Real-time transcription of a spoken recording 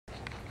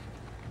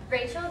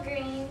Rachel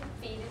Green,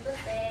 Phoebe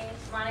Buffet,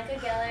 Monica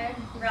Geller,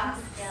 Ross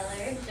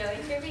Geller, Joey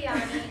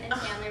Tribbiani, and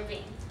Chandler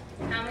Bing.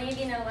 How many of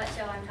you know what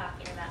show I'm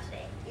talking about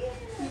today?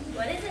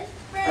 What is it?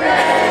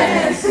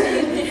 Friends!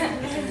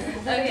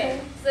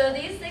 Okay, so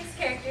these 6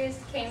 characters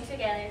came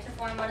together to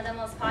form one of the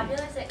most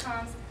popular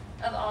sitcoms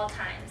of all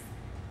times.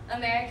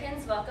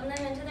 Americans welcomed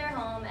them into their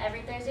home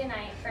every Thursday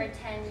night for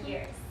 10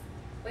 years.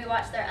 We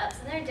watched their ups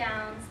and their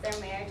downs, their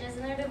marriages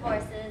and their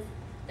divorces,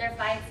 their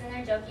fights and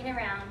their joking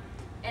around,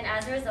 and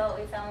as a result,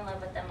 we fell in love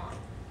with them all.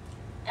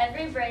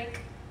 Every break,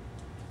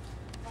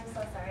 I'm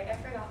so sorry, I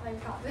forgot my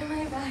prop in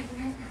my bag.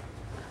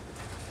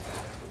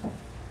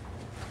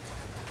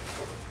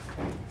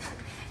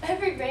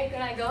 Every break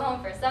when I go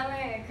home for summer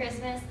or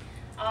Christmas,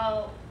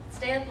 I'll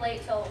stay up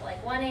late till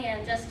like 1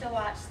 a.m. just to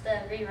watch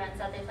the reruns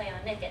that they play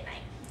on Nick at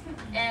night.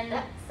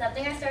 And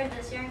something I started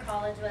this year in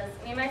college was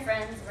me and my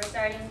friends were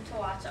starting to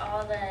watch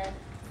all the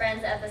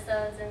Friends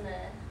episodes and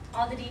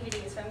all the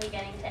DVDs from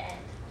beginning to end.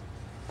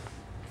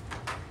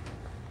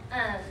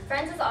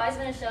 Friends has always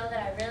been a show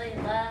that I really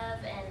love,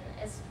 and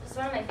it's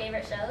one of my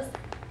favorite shows.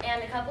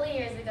 And a couple of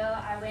years ago,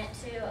 I went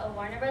to a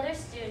Warner Brothers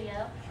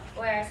studio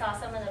where I saw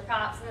some of the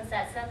props and the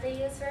sets that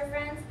they use for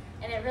Friends,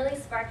 and it really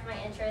sparked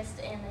my interest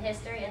in the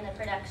history and the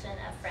production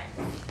of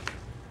Friends.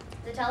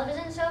 The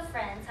television show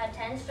Friends had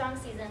 10 strong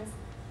seasons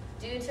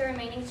due to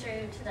remaining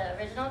true to the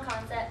original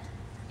concept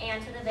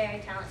and to the very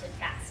talented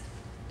cast.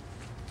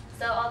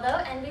 So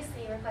although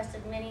NBC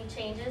requested many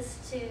changes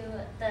to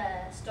the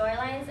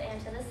storylines and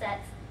to the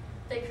sets,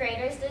 the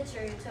creators stood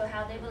true to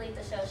how they believed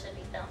the show should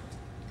be filmed.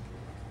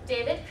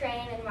 David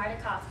Crane and Marta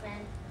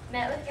Kaufman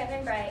met with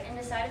Kevin Bright and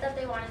decided that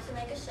they wanted to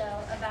make a show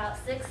about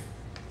 6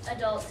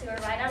 adults who were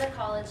right out of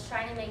college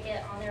trying to make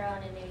it on their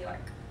own in New York.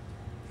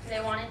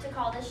 They wanted to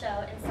call the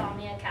show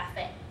Insomnia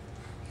Cafe.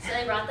 So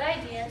they brought the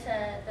idea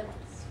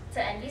to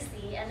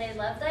NBC, and they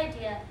loved the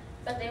idea,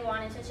 but they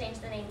wanted to change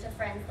the name to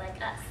Friends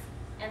Like Us.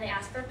 And they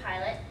asked for a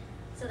pilot,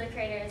 so the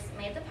creators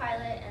made the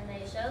pilot, and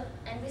they showed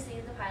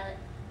NBC the pilot,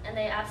 and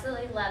they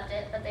absolutely loved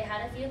it, but they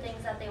had a few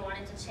things that they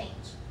wanted to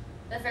change.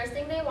 The first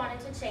thing they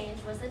wanted to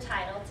change was the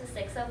title to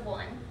 6 of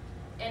 1,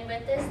 and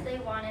with this they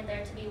wanted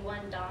there to be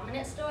one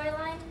dominant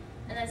storyline,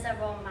 and then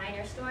several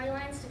minor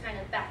storylines to kind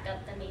of back up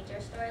the major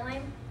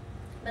storyline.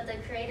 But the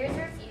creators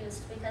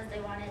refused because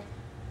they wanted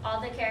all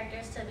the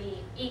characters to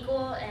be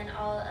equal and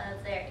all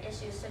of their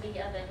issues to be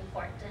of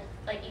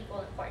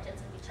equal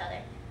importance with each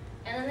other.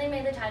 And then they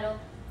made the title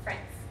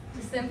Friends,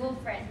 the simple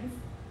Friends.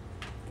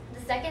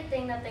 The second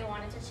thing that they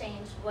wanted to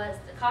change was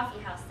the coffee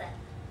house set.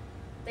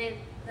 The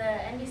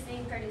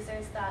NBC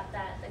producers thought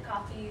that the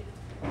coffee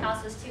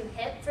house was too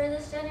hip for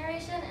this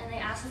generation, and they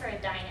asked for a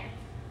diner.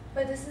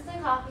 But this is the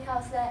coffee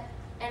house set,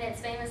 and it's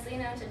famously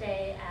known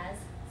today as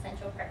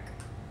Central Perk.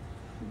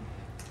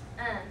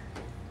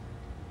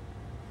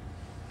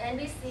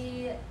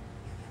 NBC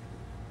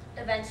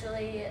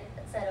eventually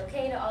said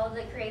okay to all of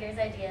the creators'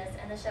 ideas,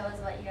 and the show is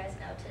what you guys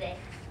know today.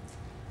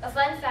 A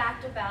fun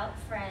fact about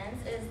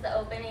Friends is the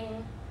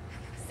opening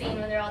scene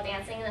when they're all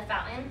dancing in the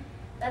fountain.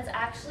 That's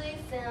actually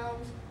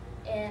filmed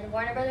in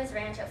Warner Brothers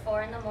Ranch at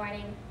 4 in the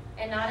morning,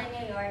 and not in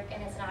New York,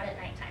 and it's not at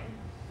nighttime.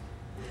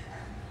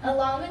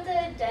 Along with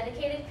the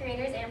dedicated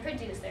creators and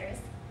producers,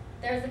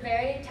 there was a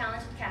very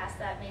talented cast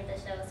that made the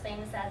show as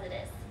famous as it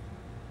is.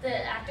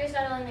 The actors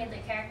not only made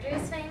the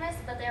characters famous,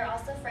 but they were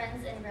also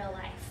friends in real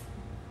life.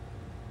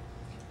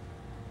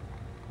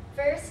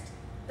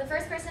 The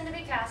first person to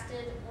be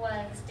casted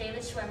was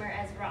David Schwimmer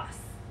as Ross.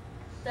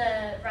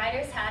 The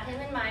writers had him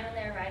in mind when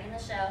they were writing the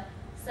show,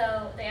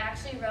 so they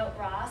actually wrote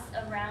Ross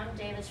around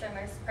David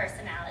Schwimmer's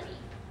personality.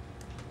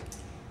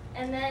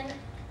 And then,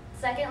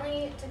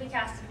 secondly, to be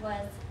casted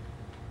was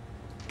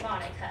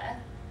Monica,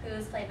 who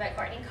was played by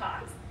Courtney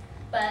Cox,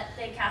 but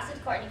they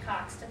casted Courtney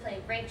Cox to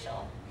play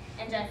Rachel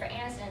and Jennifer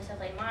Aniston to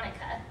play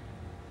Monica.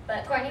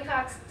 But Courtney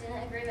Cox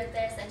didn't agree with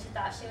this, and she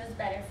thought she was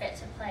better fit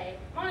to play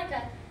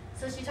Monica,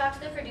 so she talked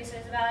to the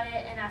producers about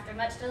it, and after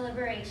much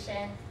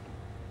deliberation,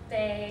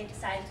 they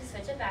decided to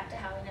switch it back to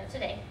how we know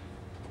today.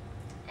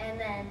 And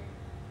then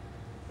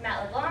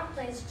Matt LeBlanc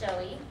plays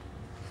Joey,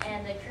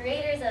 and the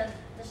creators of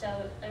the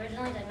show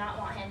originally did not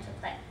want him to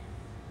play.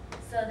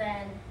 So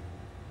then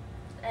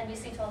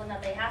NBC told them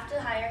that they have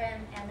to hire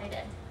him, and they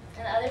did.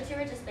 And the other 2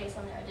 were just based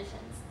on their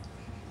auditions.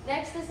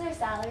 Next is their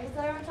salaries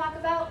that I'm going to talk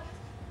about.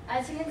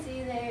 As you can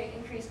see, they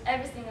increased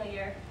every single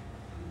year,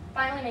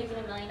 finally making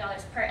 $1 million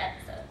per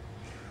episode.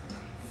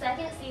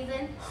 Second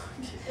season,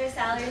 their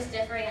salaries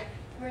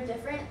were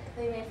different.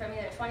 They made from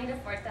either $20,000 to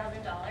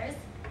 $40,000.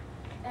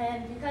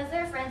 And because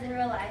they're friends in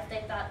real life,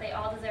 they thought they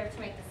all deserved to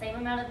make the same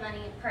amount of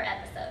money per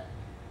episode.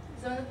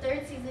 So when the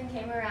 3rd season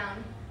came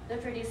around, the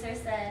producer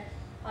said,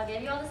 I'll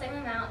give you all the same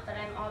amount, but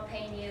I'm all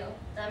paying you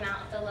the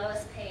amount of the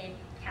lowest paid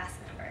cast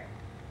member.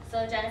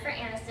 So Jennifer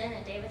Aniston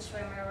and David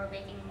Schwimmer were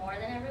making more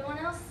than everyone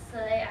else, so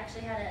they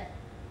actually had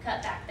to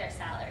cut back their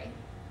salary.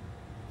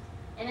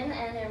 And in the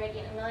end, they're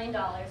making $1 million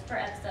per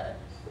episode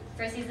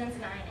for seasons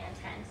 9 and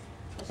 10,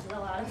 which is a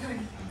lot of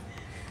money.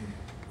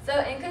 So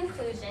in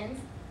conclusion,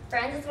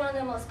 Friends is one of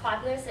the most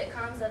popular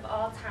sitcoms of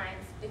all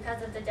times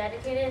because of the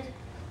dedicated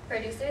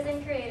producers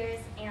and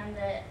creators, and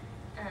the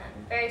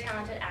very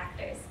talented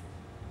actors,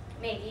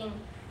 making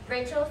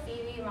Rachel,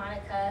 Phoebe,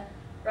 Monica,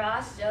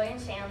 Ross, Joey,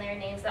 and Chandler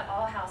names that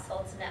all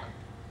households know.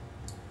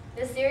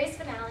 The series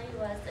finale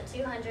was the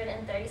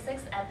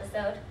 236th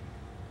episode,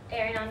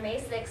 airing on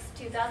May 6,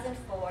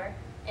 2004,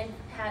 and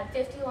had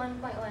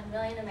 51.1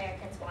 million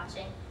Americans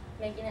watching,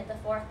 making it the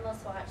fourth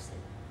most watched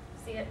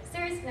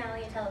series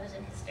finale in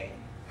television history.